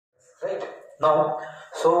Now,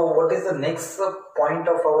 so what is the next point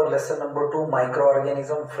of our lesson number 2,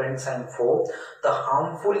 microorganism, friends and foe, the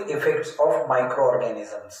harmful effects of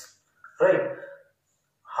microorganisms, right?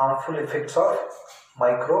 Harmful effects of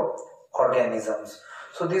microorganisms.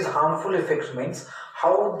 So these harmful effects means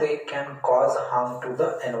how they can cause harm to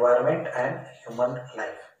the environment and human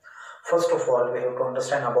life. First of all, we have to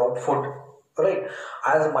understand about food, right?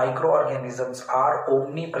 As microorganisms are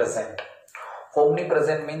omnipresent.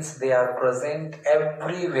 Omnipresent means they are present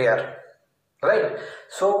everywhere, right?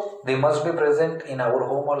 So they must be present in our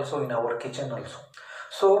home also, in our kitchen also.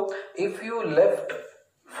 So if you left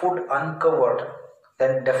food uncovered,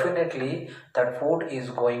 then definitely that food is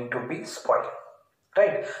going to be spoiled,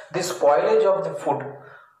 right? This spoilage of the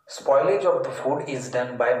food is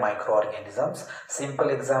done by microorganisms. Simple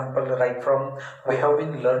example, right from we have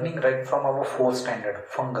been learning right from our 4th standard,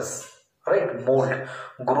 fungus, right? Mold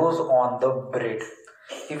grows on the bread.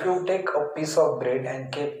 If you take a piece of bread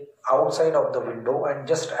and keep outside of the window and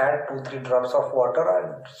just add 2-3 drops of water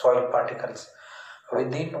and soil particles,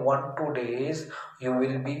 within 1-2 days you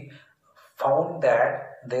will be found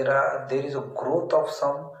that there is a growth of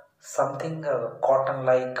something cotton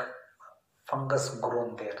like fungus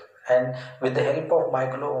grown there, and with the help of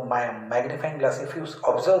magnifying glass, if you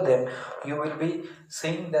observe them, you will be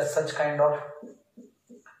seeing that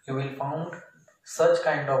you will found such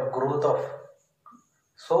kind of growth of.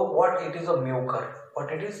 So what it is a mucor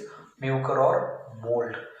or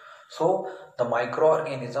mold. So the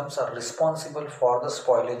microorganisms are responsible for the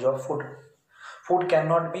spoilage of food. Food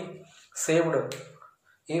cannot be saved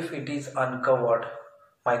if it is uncovered.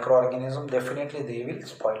 Microorganism, definitely they will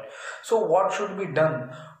spoil. So what should be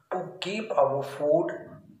done to keep our food,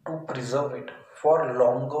 to preserve it for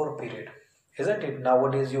longer period, isn't it?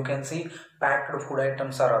 Nowadays you can see packed food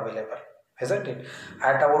items are available, isn't it?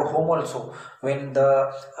 At our home also, when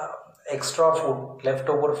the extra food,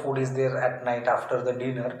 leftover food is there at night after the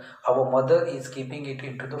dinner, our mother is keeping it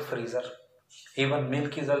into the freezer. Even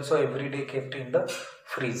milk is also every day kept in the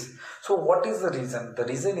freeze. So what is the reason? The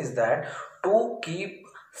reason is that to keep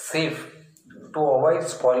safe, to avoid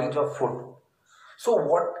spoilage of food. So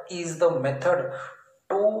what is the method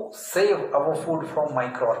to save our food from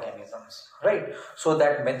microorganisms, right? So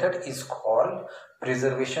that method is called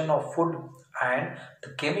preservation of food, and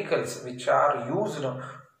the chemicals which are used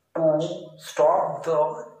to stop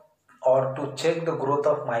the or to check the growth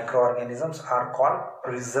of microorganisms are called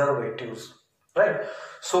preservatives, right?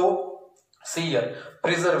 So see here,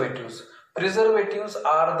 preservatives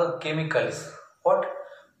are the chemicals. What?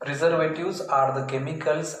 Preservatives are the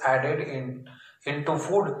chemicals added into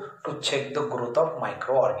food to check the growth of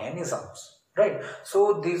microorganisms, right?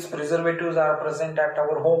 So these preservatives are present at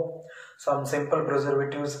our home. Some simple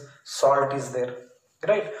preservatives, salt is there,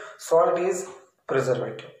 right? Salt is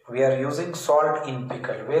preservative. We are using salt in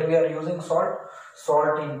pickle. Where we are using salt?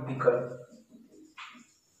 Salt in pickle,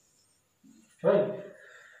 right?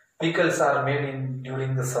 Pickles are made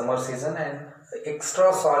during the summer season, and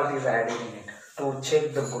extra salt is added in it to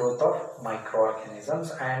check the growth of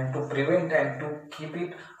microorganisms and to prevent and to keep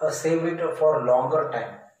it save it for longer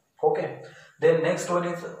time. Okay. Then next one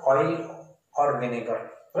is oil or vinegar,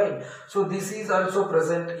 right? So this is also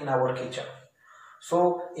present in our kitchen.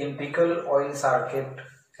 So in pickle, oils are kept,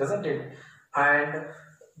 isn't it? And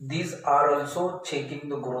these are also checking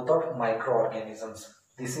the growth of microorganisms.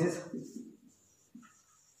 This is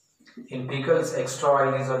in pickles, extra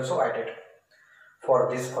oil is also added for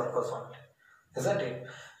this purpose only, isn't it?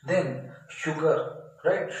 Then sugar,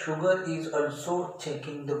 right? Sugar is also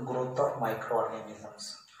checking the growth of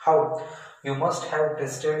microorganisms. How? You must have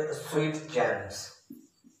tasted sweet jams,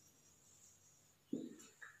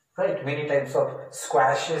 right? Many types of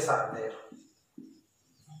squashes are there.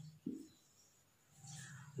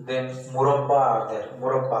 Then murabba are there,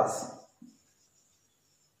 murabbas,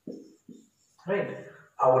 right?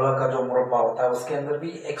 आंवला का जो मुरब्बा होता है उसके अंदर भी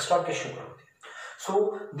extra के शुगर होते हैं.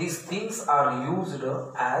 So these things are used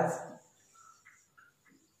as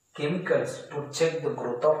chemicals to check the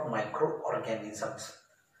growth of microorganisms.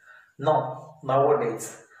 Now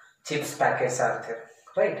nowadays chips packets are there,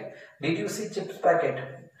 right? Did you see chips packet?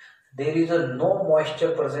 There is a no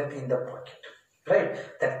moisture present in the packet, right?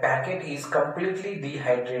 That packet is completely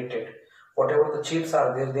dehydrated. Whatever the chips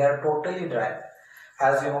are there, they are totally dry.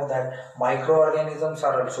 As you know that microorganisms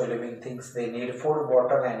are also living things. They need food,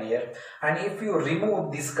 water and air. And if you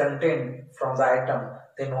remove this content from the item,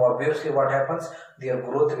 then obviously what happens? Their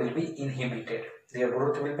growth will be inhibited.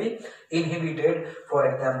 For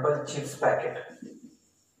example, chips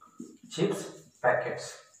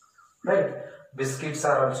packets, right? Biscuits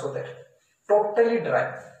are also there. Totally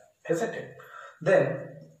dry, isn't it? Then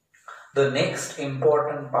The next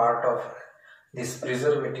important part of this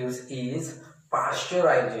preservatives is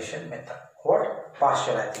pasteurization method. What?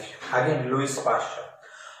 Pasteurization. Again, Louis Pasteur.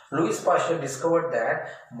 Louis Pasteur discovered that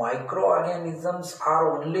microorganisms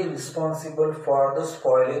are only responsible for the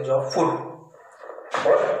spoilage of food.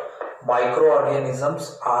 What?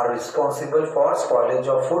 Microorganisms are responsible for spoilage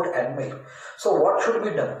of food and milk. So what should be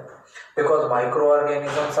done? Because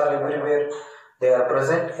microorganisms are everywhere, they are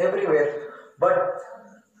present everywhere. But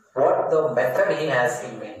what the method he has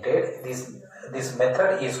invented, this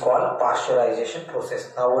method is called pasteurization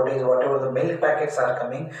process. Nowadays, whatever the milk packets are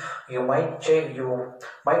coming, you might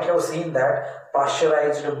have seen that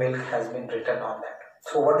pasteurized milk has been written on that.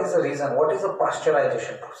 So what is the reason? What is the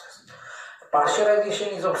pasteurization process?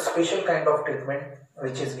 Pasteurization is a special kind of treatment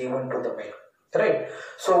which is given to the milk. Right.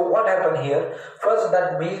 So what happened here? First,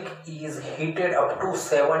 that milk is heated up to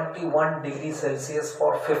 71 degrees Celsius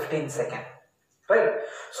for 15 seconds. Right.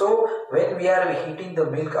 So when we are heating the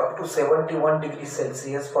milk up to 71 degrees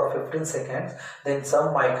Celsius for 15 seconds, then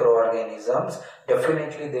some microorganisms,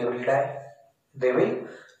 definitely they will die. They will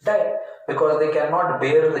die because they cannot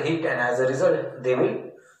bear the heat, and as a result they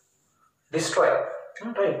will destroy.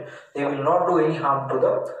 Right. They will not do any harm to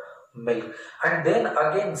the milk. And then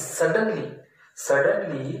again suddenly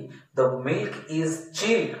the milk is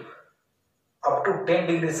chilled up to 10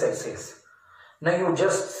 degrees Celsius. Now you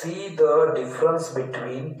just see the difference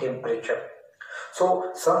between temperature.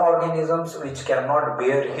 So some organisms which cannot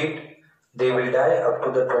bear heat, they will die up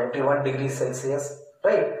to the 21 degrees Celsius,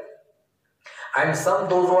 right? And some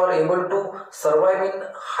those who are able to survive in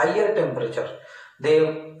higher temperature,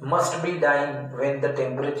 they must be dying when the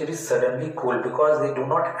temperature is suddenly cool, because they do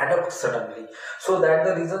not adapt suddenly. So that's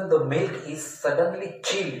the reason the milk is suddenly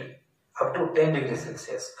chilled up to 10 degrees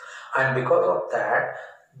Celsius. And because of that,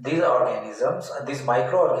 these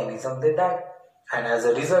microorganisms, they die. And as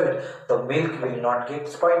a result, the milk will not get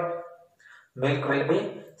spoiled. Milk will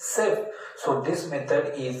be safe. So this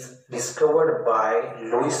method is discovered by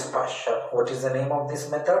Louis Pasteur. What is the name of this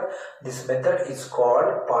method? This method is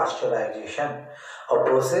called pasteurization, a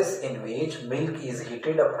process in which milk is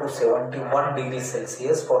heated up to 71 degrees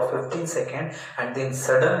Celsius for 15 seconds and then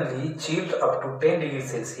suddenly chilled up to 10 degrees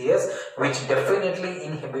Celsius, which definitely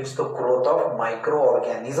inhibits the growth of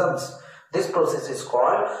microorganisms. This process is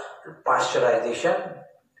called pasteurization.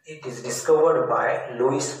 It is discovered by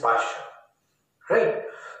Louis Pasteur. Right.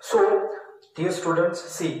 So, dear students,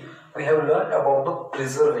 see, we have learned about the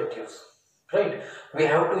preservatives. Right. We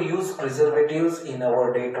have to use preservatives in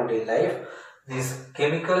our day-to-day life. These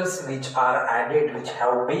chemicals which are added, which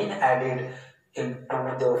have been added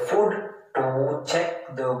into the food to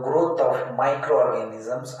check the growth of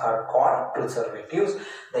microorganisms, are called preservatives.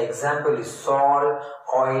 The example is salt,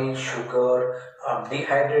 oil, sugar,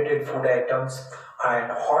 dehydrated food items,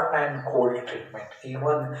 and hot and cold treatment.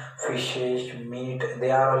 Even fishes, meat,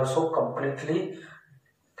 they are also completely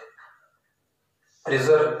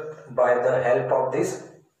preserved by the help of these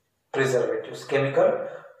preservatives, chemical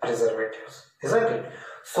preservatives, isn't it?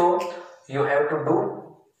 So you have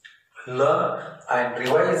to learn and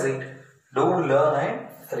revise it. Do learn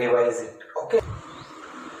and revise it. Okay.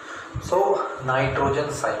 So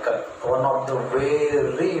nitrogen cycle, one of the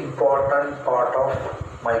very important part of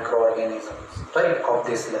microorganisms, right, of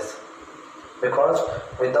this lesson, because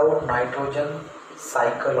without nitrogen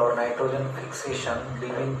cycle or nitrogen fixation,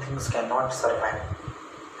 living things cannot survive,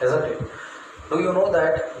 isn't it? Do you know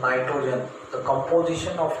that nitrogen, the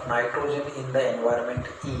composition of nitrogen in the environment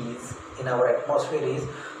is, in our atmosphere, is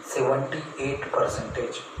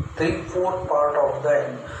 78%. 3/4 part of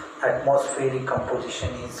the atmospheric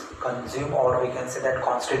composition is consumed, or we can say that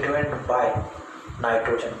constituted by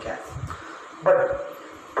nitrogen gas. But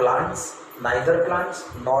plants, neither plants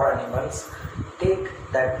nor animals take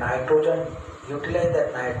that nitrogen, utilize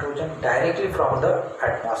that nitrogen directly from the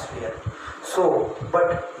atmosphere. So,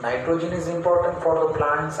 but nitrogen is important for the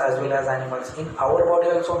plants as well as animals. In our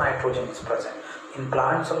body also nitrogen is present. In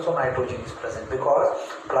plants also nitrogen is present, because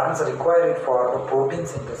plants require it for the protein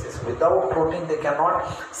synthesis. Without protein they cannot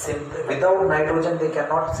without nitrogen they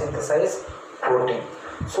cannot synthesize protein.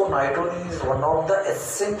 So nitrogen is one of the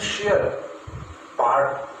essential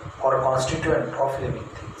part or constituent of living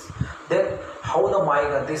things. Then how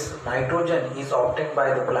this nitrogen is obtained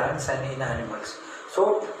by the plants and in animals?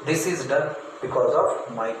 So this is done because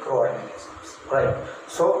of microorganisms, right?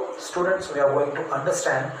 So students, we are going to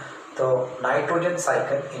understand the nitrogen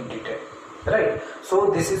cycle in detail, right? So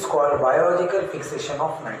this is called biological fixation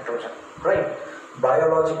of nitrogen, right?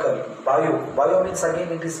 Biological, bio means again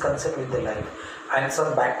it is concerned with the life, and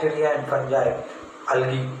some bacteria and fungi,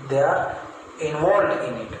 algae, they are involved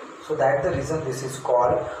in it. So that's the reason this is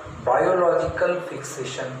called biological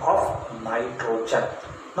fixation of nitrogen.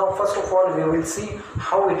 Now first of all we will see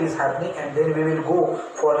how it is happening, and then we will go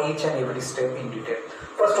for each and every step in detail.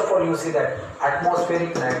 First of all, you see that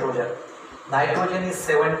atmospheric nitrogen. Nitrogen is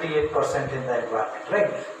 78% in the environment,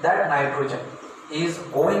 right? That nitrogen is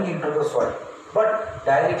going into the soil, but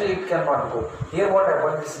directly it cannot go. Here what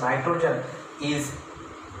happens, this nitrogen is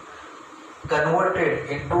converted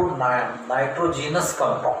into nitrogenous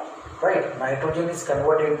compound, right? Nitrogen is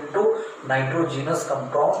converted into nitrogenous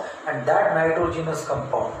compound, and that nitrogenous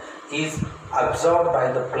compound is absorbed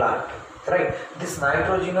by the plant, right? This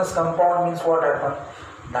nitrogenous compound means what happens?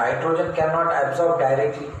 Nitrogen cannot absorb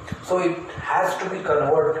directly, so it has to be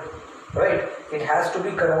converted, right? It has to be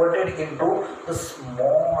converted into the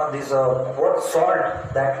small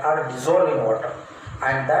salt that are dissolved in water,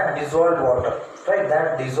 and that dissolved water, right?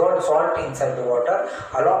 That dissolved salt inside the water,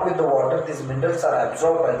 along with the water, these minerals are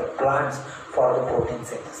absorbed by the plants for the protein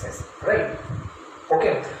synthesis, right?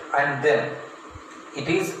 Okay, and then it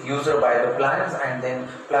is used by the plants, and then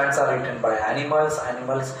plants are eaten by animals.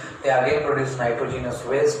 They again produce nitrogenous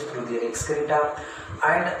waste through their excreta,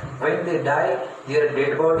 and when they die, their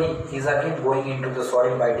dead body is again going into the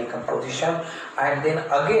soil by decomposition, and then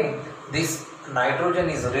again this nitrogen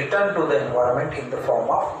is returned to the environment in the form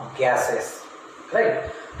of gases, right?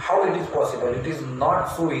 How it is possible? It is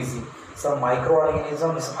not so easy. Some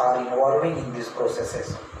microorganisms are involving in these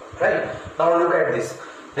processes, right? Now look at this.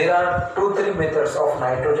 There are 2-3 methods of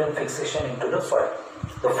nitrogen fixation into the soil.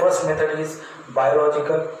 The first method is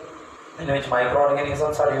biological, in which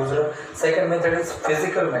microorganisms are used. Second method is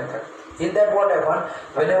physical method. In that what happens,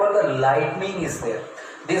 whenever the lightning is there,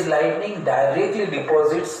 this lightning directly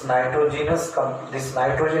deposits this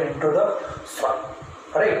nitrogen into the soil,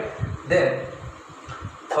 right? Then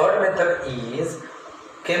third method is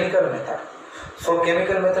chemical method. So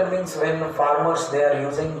chemical method means when farmers, they are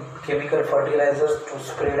using chemical fertilizers to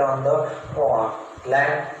spread on the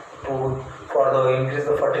land for the increase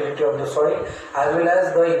the fertility of the soil, as well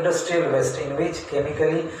as the industrial waste, in which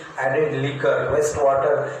chemically added liquor,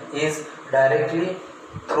 wastewater is directly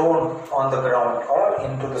thrown on the ground or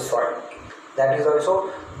into the soil. That is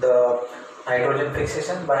also the nitrogen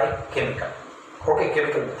fixation by chemical. Okay,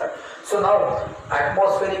 chemical method. So now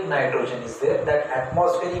atmospheric nitrogen is there. That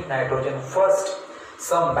atmospheric nitrogen, first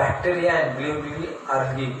some bacteria and blue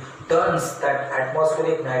algae turns that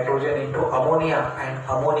atmospheric nitrogen into ammonia and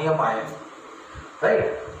ammonium ion,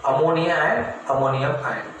 right? Ammonia and ammonium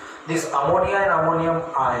ion. This ammonia and ammonium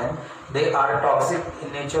ion, they are toxic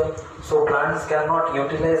in nature, so plants cannot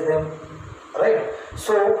utilize them, right?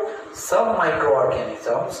 So some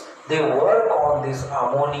microorganisms, they work on this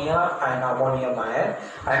ammonia and ammonium ion,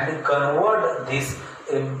 and they convert this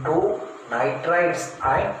into nitrites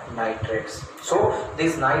and nitrates. So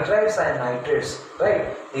these nitrites and nitrates,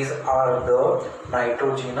 right, these are the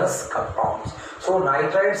nitrogenous compounds. So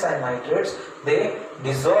nitrites and nitrates, they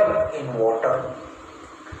dissolve in water.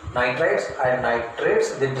 Nitrites and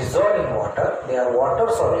nitrates, they dissolve in water. They are water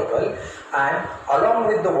soluble, and along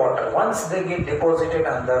with the water, once they get deposited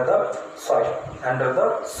under the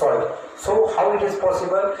soil. So how it is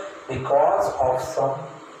possible? Because of some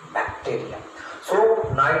bacteria. So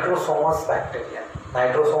nitrosomus bacteria.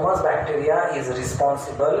 Nitrosomus bacteria is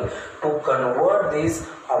responsible to convert this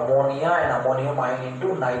ammonia and ammonium ion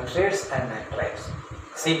into nitrates and nitrites.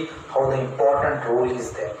 See how the important role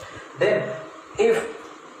is there. Then if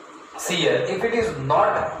it is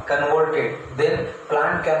not converted, then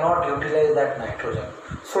plant cannot utilize that nitrogen.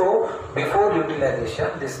 So before utilization,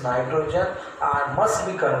 this nitrogen must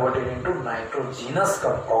be converted into nitrogenous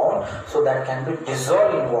compound, so that can be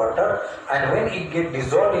dissolved in water, and when it get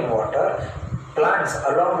dissolved in water, plants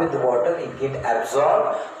along with the water, it get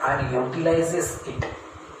absorbed and utilizes it,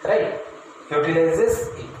 right? Utilizes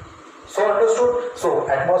it. So understood? So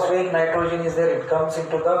atmospheric nitrogen is there, it comes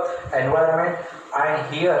into the environment,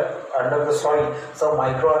 and here under the soil, some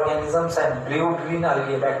microorganisms and blue-green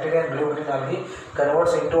algae, bacteria and blue-green algae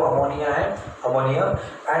converts into ammonia and ammonium,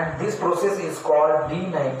 and this process is called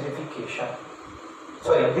denitrification.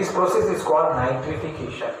 This process is called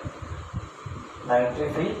nitrification.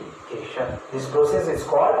 This process is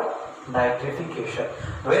called nitrification.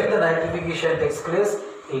 When the nitrification takes place,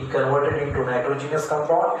 it converted into nitrogenous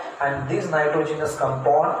compound, and this nitrogenous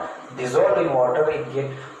compound dissolved in water, it get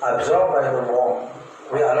absorbed by the worm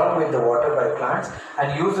along with the water by plants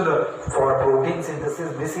and used for protein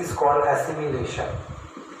synthesis. This is called assimilation.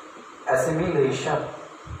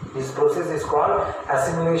 This process is called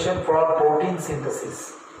assimilation for protein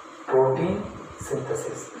synthesis.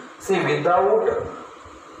 See, without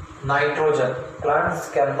nitrogen. Plants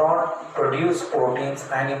cannot produce proteins,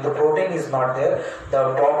 and if the protein is not there,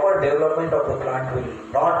 the proper development of the plant will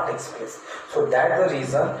not take place. So that's the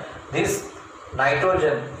reason this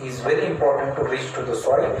nitrogen is very important to reach to the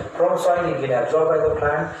soil. From soil it gets absorbed by the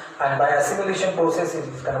plant, and by assimilation process it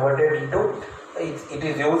is converted into, it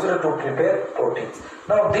is used to prepare proteins.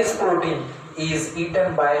 Now this protein is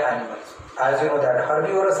eaten by animals. As you know that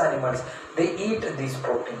herbivorous animals, they eat these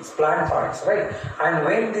proteins, plant parts, right? And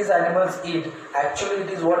when these animals eat, actually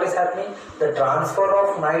it is what is happening, the transfer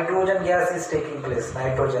of nitrogen gas is taking place.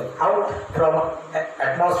 Nitrogen, how? From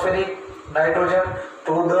atmospheric nitrogen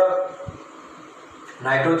to the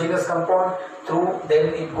nitrogenous compound, through,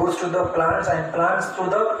 then it goes to the plants, and plants to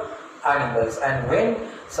the animals. And when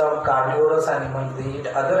some carnivorous animals, they eat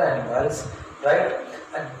other animals, right,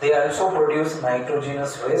 and they also produce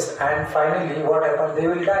nitrogenous waste, and finally what happens, they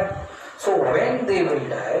will die. So when they will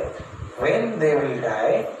die,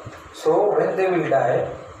 so what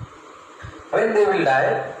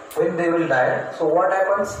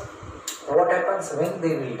happens when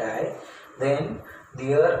they will die? Then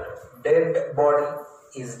their dead body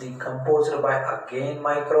is decomposed by again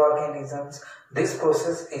microorganisms. This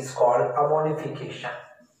process is called ammonification.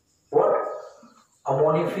 What?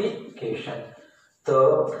 Ammonification.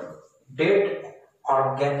 The dead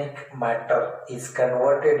organic matter is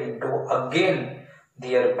converted into again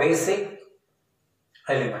their basic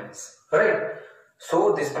elements, right?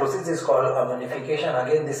 So this process is called ammonification.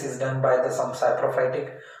 Again, this is done by some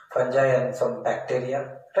saprophytic fungi and some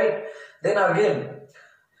bacteria, right? Then again,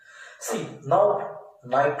 see, now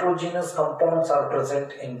nitrogenous compounds are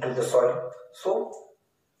present into the soil. So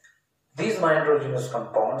these nitrogenous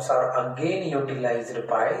compounds are again utilized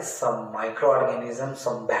by some microorganisms,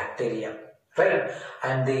 some bacteria, right?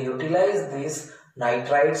 And they utilize these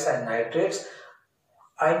nitrites and nitrates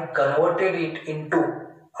and converted it into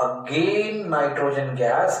again nitrogen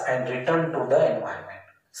gas and return to the environment.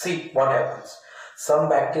 See what happens. Some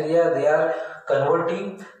bacteria, they are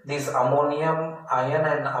converting this ammonium ion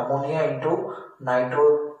and ammonia into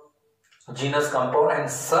nitrogenous compound, and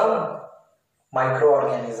some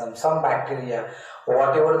microorganisms, some bacteria,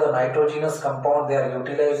 whatever the nitrogenous compound they are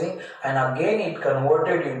utilizing, and again it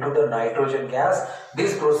converted into the nitrogen gas.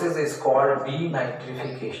 This process is called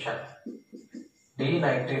denitrification.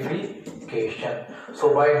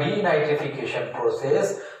 So by denitrification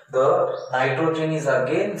process, the nitrogen is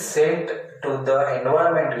again sent to the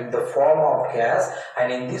environment in the form of gas,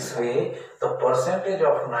 and in this way the percentage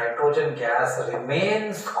of nitrogen gas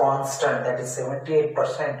remains constant, that is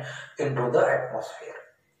 78% into the atmosphere,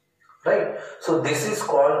 right? So this is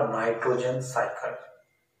called nitrogen cycle.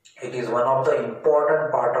 It is one of the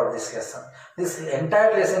important part of this lesson. This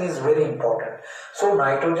entire lesson is very important. So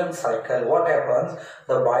nitrogen cycle, what happens?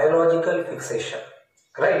 The biological fixation,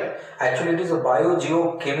 right? Actually it is a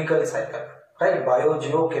biogeochemical cycle, right?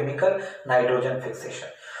 Biogeochemical nitrogen fixation.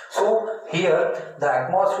 So here the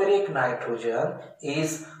atmospheric nitrogen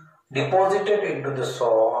is deposited into the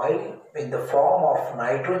soil in the form of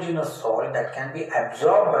nitrogenous salt that can be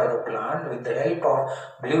absorbed by the plant with the help of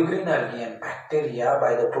blue-green algae and bacteria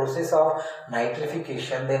by the process of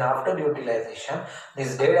nitrification. Then after utilization,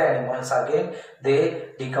 these dead animals again, they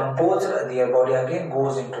decompose, their body again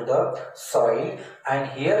goes into the soil, and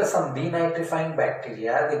here some denitrifying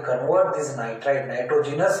bacteria, they convert this nitrite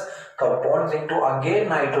nitrogenous compounds into again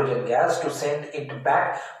nitrogen gas to send it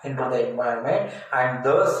back into the environment, and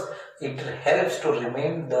thus it helps to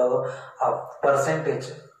remain the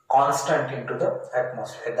percentage constant into the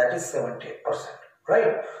atmosphere, that is 78%,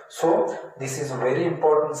 right? So this is a very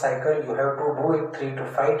important cycle. You have to do it 3 to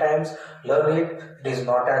 5 times, learn it. It is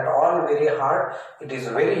not at all very hard, it is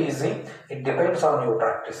very easy. It depends on your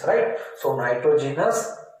practice, right? So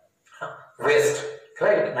nitrogenous waste,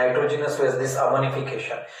 right? Nitrogenous waste, this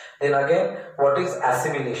ammonification. Then again, what is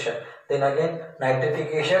assimilation? Then again,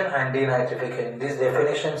 nitrification and denitrification. These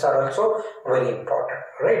definitions are also very important,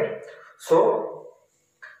 right? So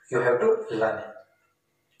you have to learn it.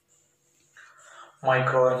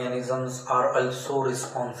 Microorganisms are also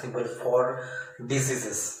responsible for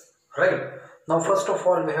diseases, right? Now first of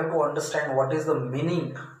all, we have to understand what is the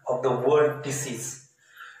meaning of the word disease.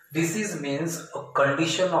 Disease means a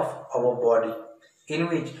condition of our body in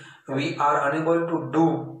which we are unable to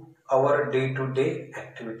do our day-to-day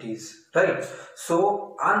activities, right?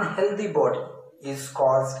 So unhealthy body is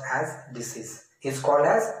caused as disease, is called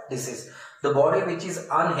as disease. The body which is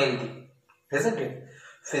unhealthy, isn't it?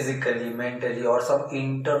 Physically, mentally, or some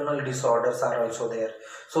internal disorders are also there.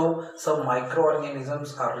 So some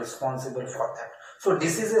microorganisms are responsible for that. So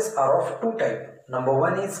diseases are of two types. Number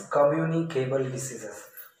one is communicable diseases.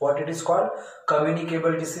 What it is called?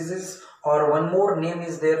 Communicable diseases, or one more name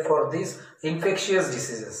is there for this, infectious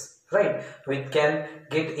diseases, right? Which can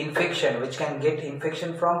get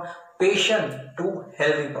infection from patient to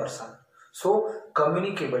healthy person. So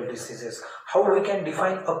communicable diseases. How we can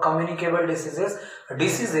define a communicable diseases?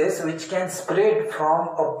 Diseases which can spread from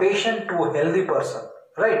a patient to a healthy person,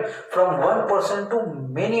 right? From one person to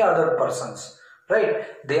many other persons, right?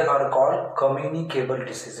 They are called communicable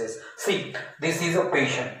diseases. See, this is a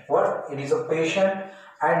patient. What? It is a patient,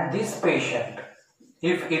 and this patient,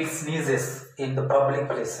 if it sneezes in the public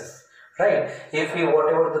places, right? If he,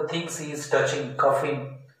 whatever the things he is touching,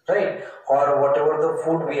 coughing, right, or whatever the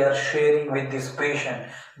food we are sharing with this patient,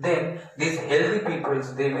 then these healthy people,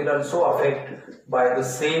 they will also affect by the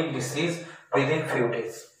same disease within few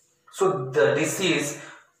days. So the disease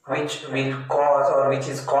which will cause, or which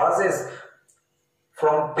is causes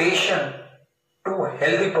from patient to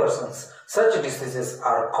healthy persons, such diseases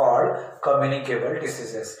are called communicable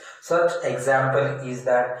diseases. Such example is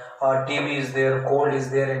that TB is there, cold is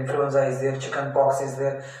there, influenza is there, chicken pox is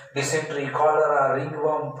there, dysentery, cholera,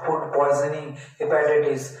 ringworm, food poisoning,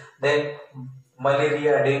 hepatitis, then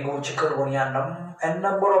malaria, dengue, chikungunya, and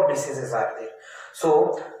number of diseases are there.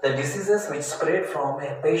 So the diseases which spread from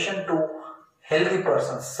a patient to healthy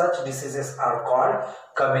persons, such diseases are called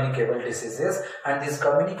communicable diseases, and these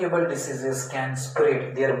communicable diseases can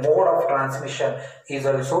spread, their mode of transmission is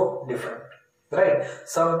also different, right?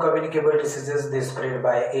 Some communicable diseases, they spread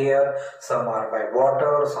by air, some are by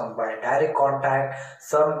water, some by direct contact,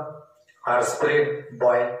 some are spread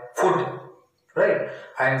by food, right?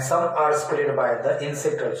 And some are spread by the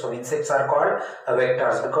insect also. Insects are called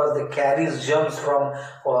vectors because they carry germs from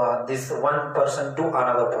this one person to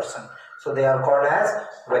another person. So they are called as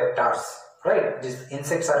vectors, right? These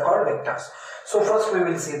insects are called vectors. So first we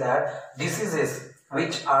will see that diseases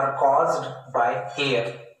which are caused by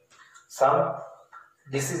air. Some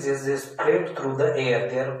diseases is spread through the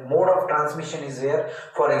air. Their mode of transmission is there.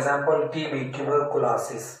 For example, TB,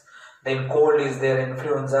 tuberculosis. Then cold is there,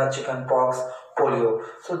 influenza, chicken pox, polio.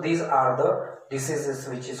 So these are the diseases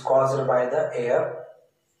which is caused by the air.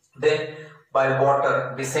 Then by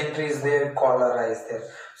water, dysentery is there, cholera is there.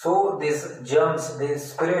 So these germs, they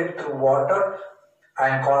spread through water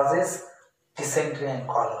and causes dysentery and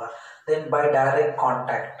cholera. Then by direct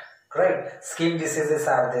contact, right? Skin diseases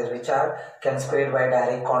are there which can spread by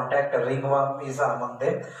direct contact. Ringworm is among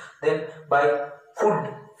them. Then by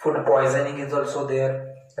food poisoning is also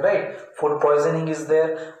there, right? Food poisoning is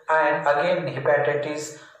there, and again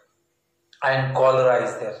hepatitis and cholera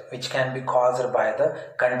is there, which can be caused by the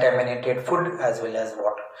contaminated food as well as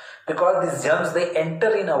water, because these germs, they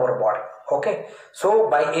enter in our body, okay? So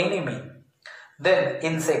by any means. Then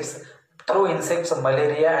insects, through insects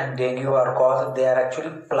malaria and dengue are caused. They are actually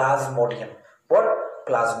plasmodium. What?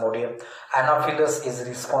 Plasmodium. Anopheles is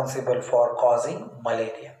responsible for causing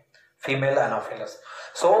malaria, female anopheles.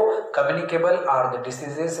 So communicable are the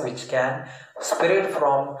diseases which can spread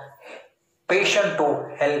from patient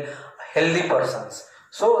to healthy persons.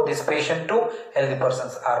 So this patient to healthy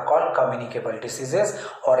persons are called communicable diseases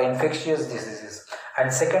or infectious diseases.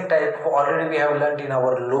 And second type already we have learned in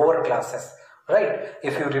our lower classes, right?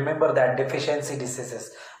 If you remember that, deficiency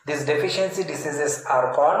diseases. These deficiency diseases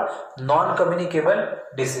are called non-communicable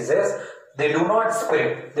diseases. They do not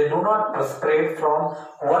spread. They do not spread from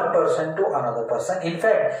one person to another person. In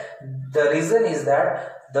fact, the reason is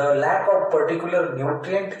that the lack of particular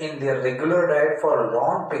nutrient in their regular diet for a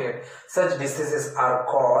long period. Such diseases are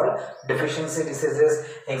called deficiency diseases.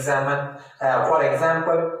 For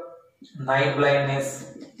example, night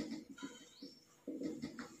blindness,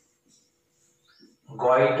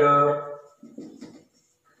 goiter,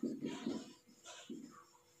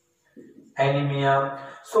 anemia.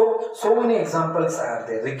 So many examples are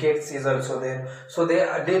there. Rickets is also there. So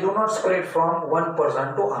they do not spread from one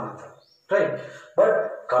person to another, right?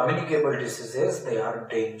 But communicable diseases, they are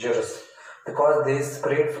dangerous because they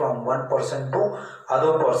spread from one person to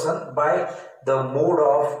other person by the mode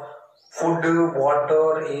of food,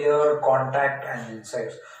 water, air, contact and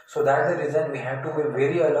insects. So that's the reason we have to be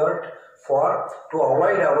very alert to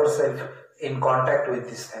avoid ourselves in contact with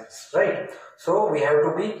these things, right? So we have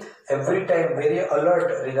to be every time very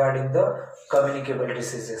alert regarding the communicable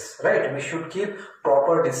diseases, right? We should keep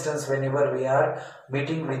proper distance whenever we are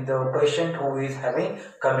meeting with the patient who is having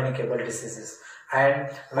communicable diseases. And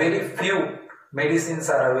very few medicines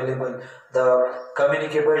are available, the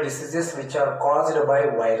communicable diseases which are caused by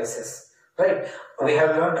viruses, right? We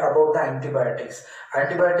have learned about the antibiotics.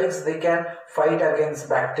 Antibiotics, they can fight against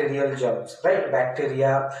bacterial germs, right?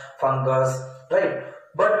 Bacteria, fungus, right?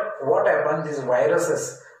 But what happens, these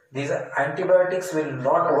viruses, these antibiotics will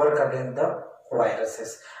not work against the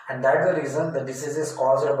viruses, and that's the reason the diseases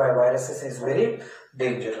caused by viruses is very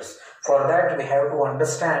dangerous. For that we have to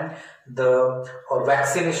understand the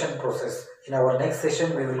vaccination process. In our next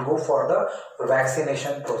session we will go for the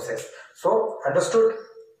vaccination process. So understood?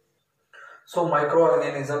 So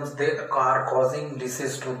microorganisms, they are causing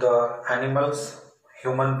disease to the animals,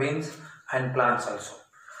 human beings and plants also.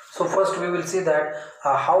 So first we will see that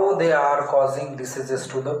how they are causing diseases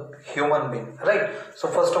to the human being, right? So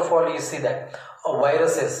first of all, you see that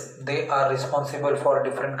viruses, they are responsible for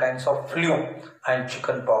different kinds of flu and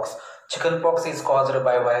chickenpox. Chickenpox is caused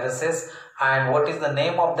by viruses, and what is the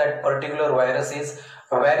name of that particular virus is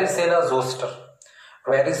varicella zoster.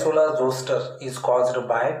 Varicella zoster is caused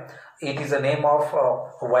by, it is a name of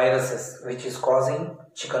viruses which is causing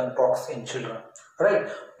chickenpox in children, right?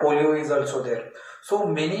 Polio is also there. So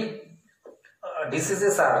many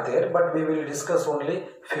diseases are there, but we will discuss only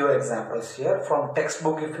few examples here from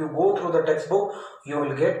textbook. If you go through the textbook, you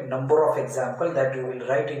will get number of examples that you will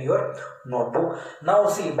write in your notebook. Now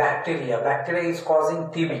see, bacteria. Bacteria is causing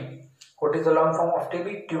TB. What is the long form of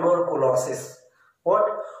TB? Tuberculosis. What?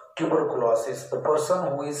 Tuberculosis. The person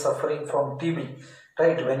who is suffering from TB,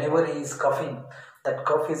 right, whenever he is coughing, that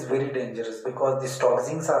cough is very dangerous because these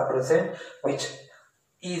toxins are present which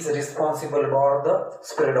is responsible for the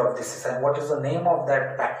spread of disease. And what is the name of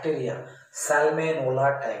that bacteria?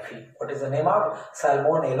 Salmonella typhi. What is the name of?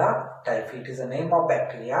 Salmonella typhi. It is the name of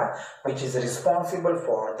bacteria which is responsible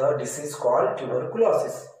for the disease called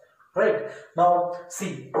tuberculosis. Right. Now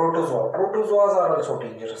see, protozoa. Protozoas are also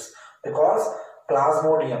dangerous because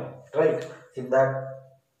Plasmodium, right, in that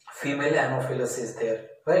female Anopheles is there,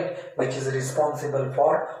 right, which is responsible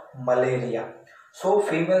for malaria. So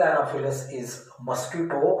female Anopheles is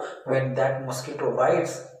mosquito. When that mosquito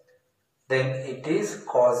bites, then it is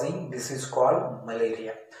causing disease called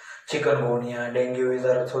malaria. Chikungunya, dengue is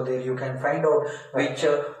also there. You can find out which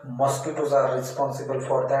mosquitoes are responsible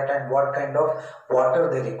for that and what kind of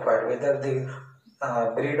water they require, whether they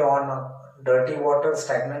breed on dirty water,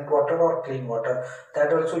 stagnant water or clean water.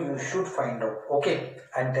 That also you should find out, okay,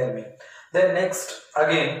 and tell me. Then next,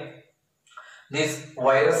 again, these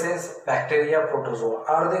viruses, bacteria, protozoa,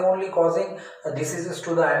 are they only causing diseases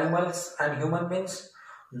to the animals and human beings?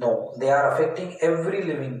 No, they are affecting every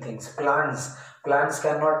living things. Plants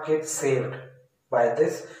cannot get saved by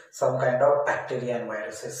this, some kind of bacteria and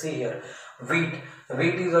viruses. See here, wheat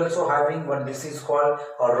is also having one disease called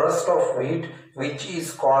a rust of wheat, which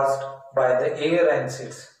is caused by the air and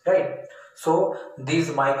seeds, right? So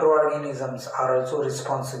these microorganisms are also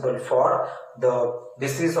responsible for the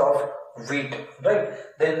disease of wheat, right?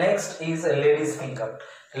 The next is a lady's finger.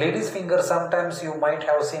 Lady's finger, sometimes you might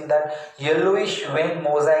have seen that yellowish vein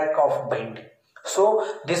mosaic of bindi. So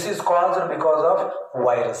this is caused because of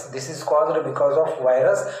virus. This is caused because of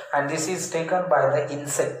virus, and this is taken by the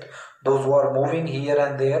insect. Those who are moving here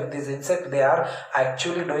and there, these insects, they are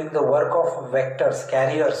actually doing the work of vectors,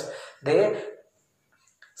 carriers. They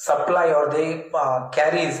supply or they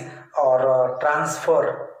carries or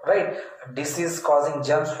transfer, right, disease causing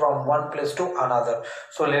germs from one place to another.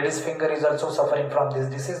 So lady's finger is also suffering from this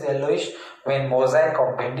disease, yellowish vein mosaic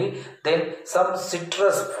of bindi. Then some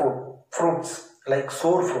citrus fruits like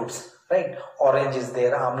sour fruits, right, orange is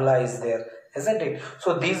there, amla is there, isn't it?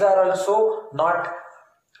 So these are also not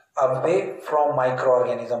away from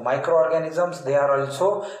microorganisms. They are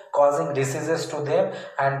also causing diseases to them,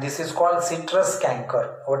 and this is called citrus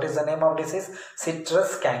canker. What is the name of disease?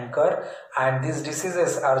 Citrus canker. And these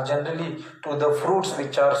diseases are generally to the fruits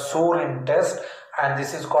which are sour in taste, and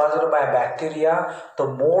this is caused by bacteria. The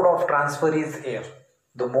mode of transfer is air.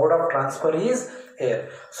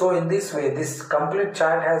 So in this way, this complete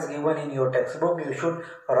chart has given in your textbook. You should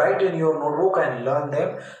write in your notebook and learn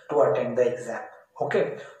them to attend the exam.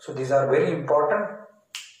 Okay, so these are very important.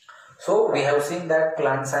 So we have seen that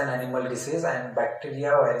plants and animal disease and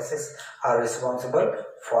bacteria, viruses are responsible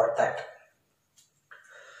for that.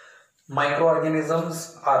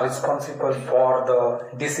 Microorganisms are responsible for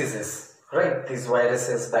the diseases, right? These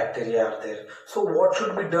viruses, bacteria are there. So what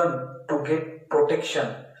should be done to get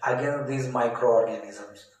protection against these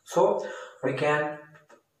microorganisms? So we can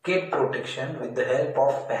get protection with the help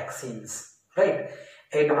of vaccines, right?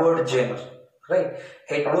 Edward Jenner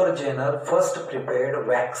first prepared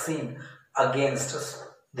vaccine against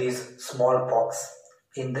this smallpox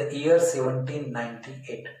in the year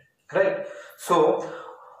 1798, right? So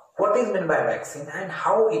what is meant by vaccine and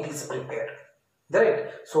how it is prepared, right?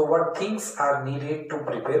 So what things are needed to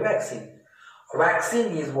prepare vaccine?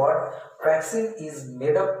 Vaccine is what? Vaccine is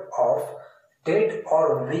made up of dead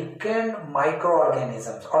or weakened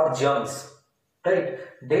microorganisms or germs, right?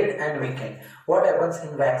 Dead and weakened. What happens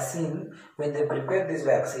in vaccine? When they prepare this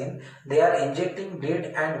vaccine, they are injecting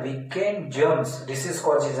dead and weakened germs, disease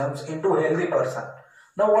causing germs, into healthy person.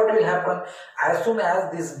 Now what will happen? As soon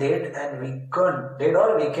as this dead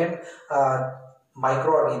or weakened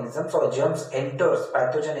microorganisms or germs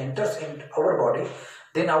pathogen enters in our body,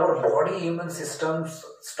 then our body immune systems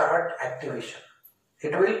start activation.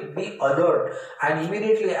 It will be alert, and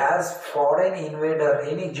immediately as foreign invader,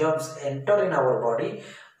 any germs enter in our body,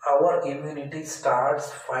 our immunity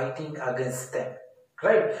starts fighting against them,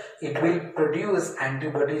 right? It will produce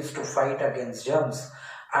antibodies to fight against germs.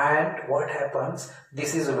 And what happens?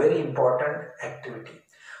 This is a very important activity.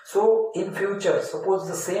 So in future, suppose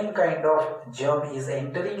the same kind of germ is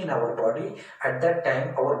entering in our body, at that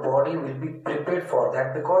time our body will be prepared for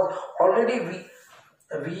that, because already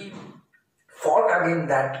we fought against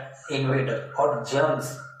that invader or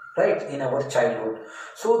germs, right, in our childhood.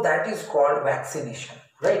 So that is called vaccination,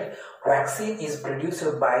 right? Vaccine is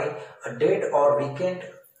produced by a dead or weakened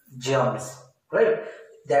germs, right,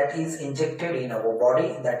 that is injected in our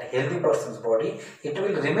body, that healthy person's body. It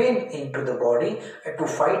will remain into the body to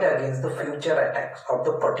fight against the future attacks of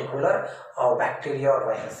the particular bacteria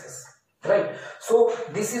or viruses, right? So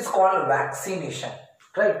this is called vaccination,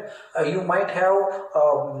 right? You might have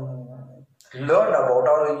learned about,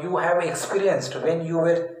 or you have experienced when you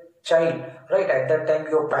were child, right? At that time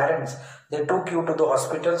your parents, they took you to the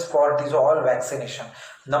hospitals for these all vaccination.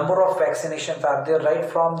 Number of vaccinations are there right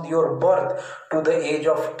from your birth to the age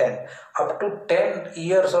of 10. Up to 10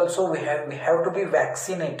 years also we have to be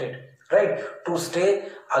vaccinated, right, to stay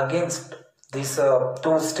against this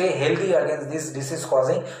to stay healthy against this disease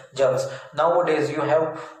causing germs. Nowadays you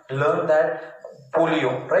have learned that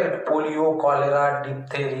polio, right? Polio, cholera,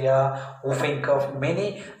 diphtheria, whooping cough,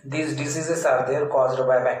 many these diseases are there caused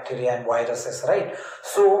by bacteria and viruses, right?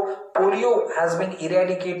 So polio has been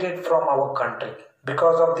eradicated from our country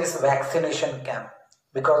because of this vaccination camp.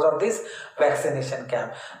 Because of this vaccination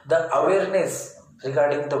camp, the awareness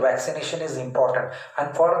regarding the vaccination is important,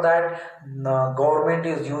 and for that government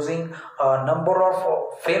is using a number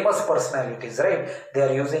of famous personalities, right? They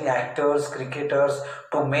are using actors, cricketers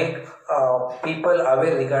to make people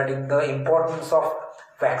aware regarding the importance of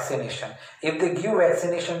vaccination. If they give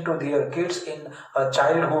vaccination to their kids in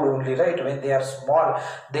childhood only, right, when they are small,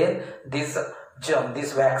 then these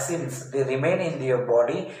vaccines, they remain in their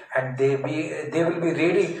body, and they will be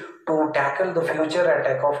ready to tackle the future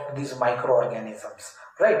attack of these microorganisms,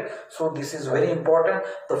 right? So this is very important.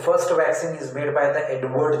 The first vaccine is made by the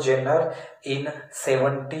Edward Jenner in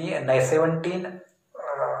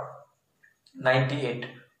 1798,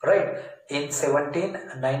 right? In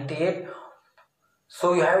 1798.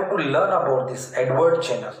 So you have to learn about this Edward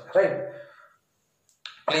Jenner, right?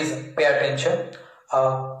 Please pay attention.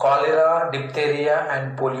 Cholera, diphtheria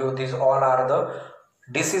and polio, these all are the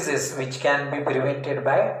diseases which can be prevented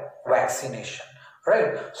by vaccination,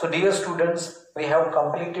 right? So dear students, we have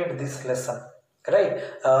completed this lesson, right?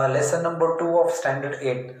 Lesson number 2 of standard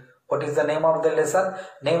 8. What is the name of the lesson?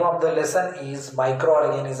 Name of the lesson is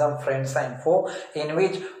Microorganism, Friends and Foe, in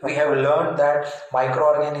which we have learned that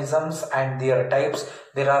microorganisms and their types.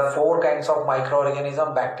 There are 4 kinds of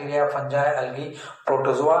microorganisms: bacteria, fungi, algae,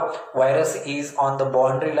 protozoa. Virus is on the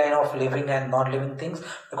boundary line of living and non-living things,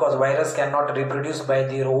 because virus cannot reproduce by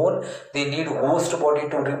their own. They need host body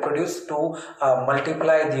to reproduce, to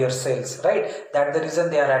multiply their cells, right? That's the reason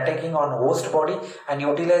they are attacking on host body and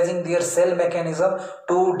utilizing their cell mechanism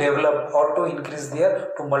to develop or to increase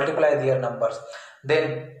to multiply their numbers.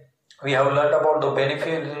 Then we have learned about the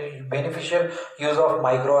beneficial use of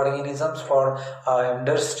microorganisms for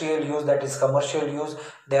industrial use, that is commercial use.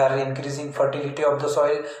 They are increasing fertility of the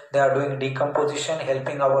soil. They are doing decomposition,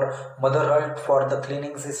 helping our mother earth for the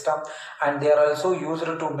cleaning system, and they are also used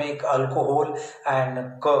to make alcohol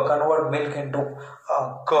and convert milk into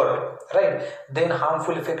curd, right? Then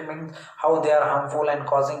harmful effect means how they are harmful and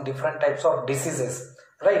causing different types of diseases,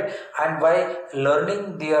 right? And by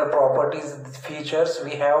learning their properties, features,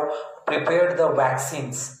 we have prepared the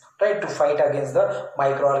vaccines, right, to fight against the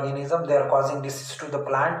microorganism. They are causing disease to the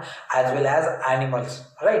plant as well as animals,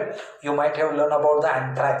 right? You might have learned about the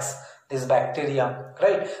anthrax, this bacteria,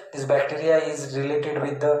 right? This bacteria is related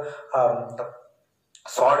with the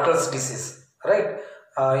Salter's disease, right?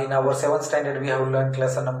 In our 7th standard we have learned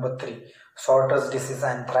lesson number 3, Salter's disease,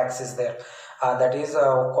 anthrax is there. That is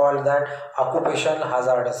called that occupational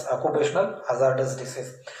hazardous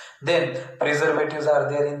disease. Then preservatives are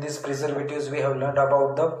there. In these preservatives we have learned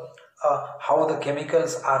about the how the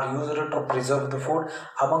chemicals are used to preserve the food.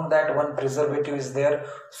 Among that, one preservative is there,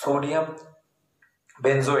 sodium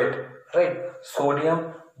benzoate, right?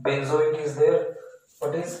 Sodium benzoate is there.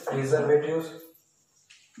 What is preservatives?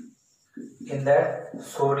 In that,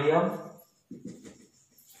 sodium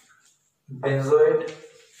benzoate.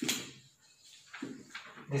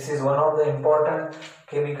 This is one of the important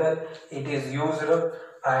chemical. It is used,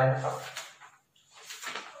 and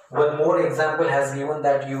one more example has given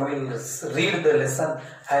that you will read the lesson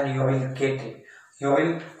and you will get it. You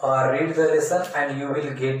will read the lesson and you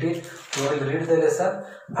will get it. You will read the lesson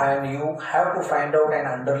and you have to find out and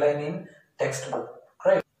underline in textbook,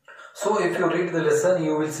 right? So if you read the lesson,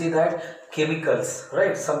 you will see that chemicals,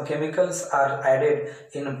 right? Some chemicals are added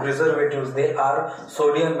in preservatives. They are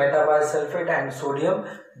sodium metabisulfate and sodium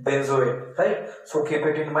benzoate, right? So keep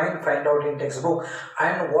it in mind, find out in textbook.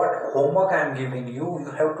 And what homework I am giving you,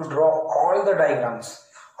 you have to draw all the diagrams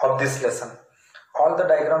of this lesson. All the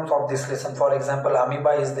diagrams of this lesson. For example,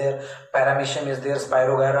 amoeba is there, paramecium is there,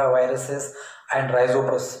 spirogyra viruses, and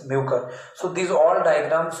rhizopus mucor. So these all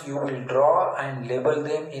diagrams you will draw and label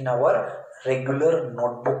them in our regular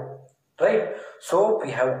notebook, right? So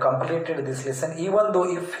we have completed this lesson. Even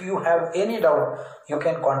though if you have any doubt, you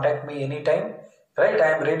can contact me anytime, right?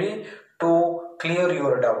 I am ready to clear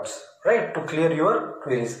your doubts, right? To clear your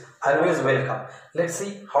queries. Always welcome. Let's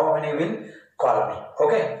see how many will call me.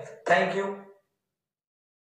 Okay. Thank you.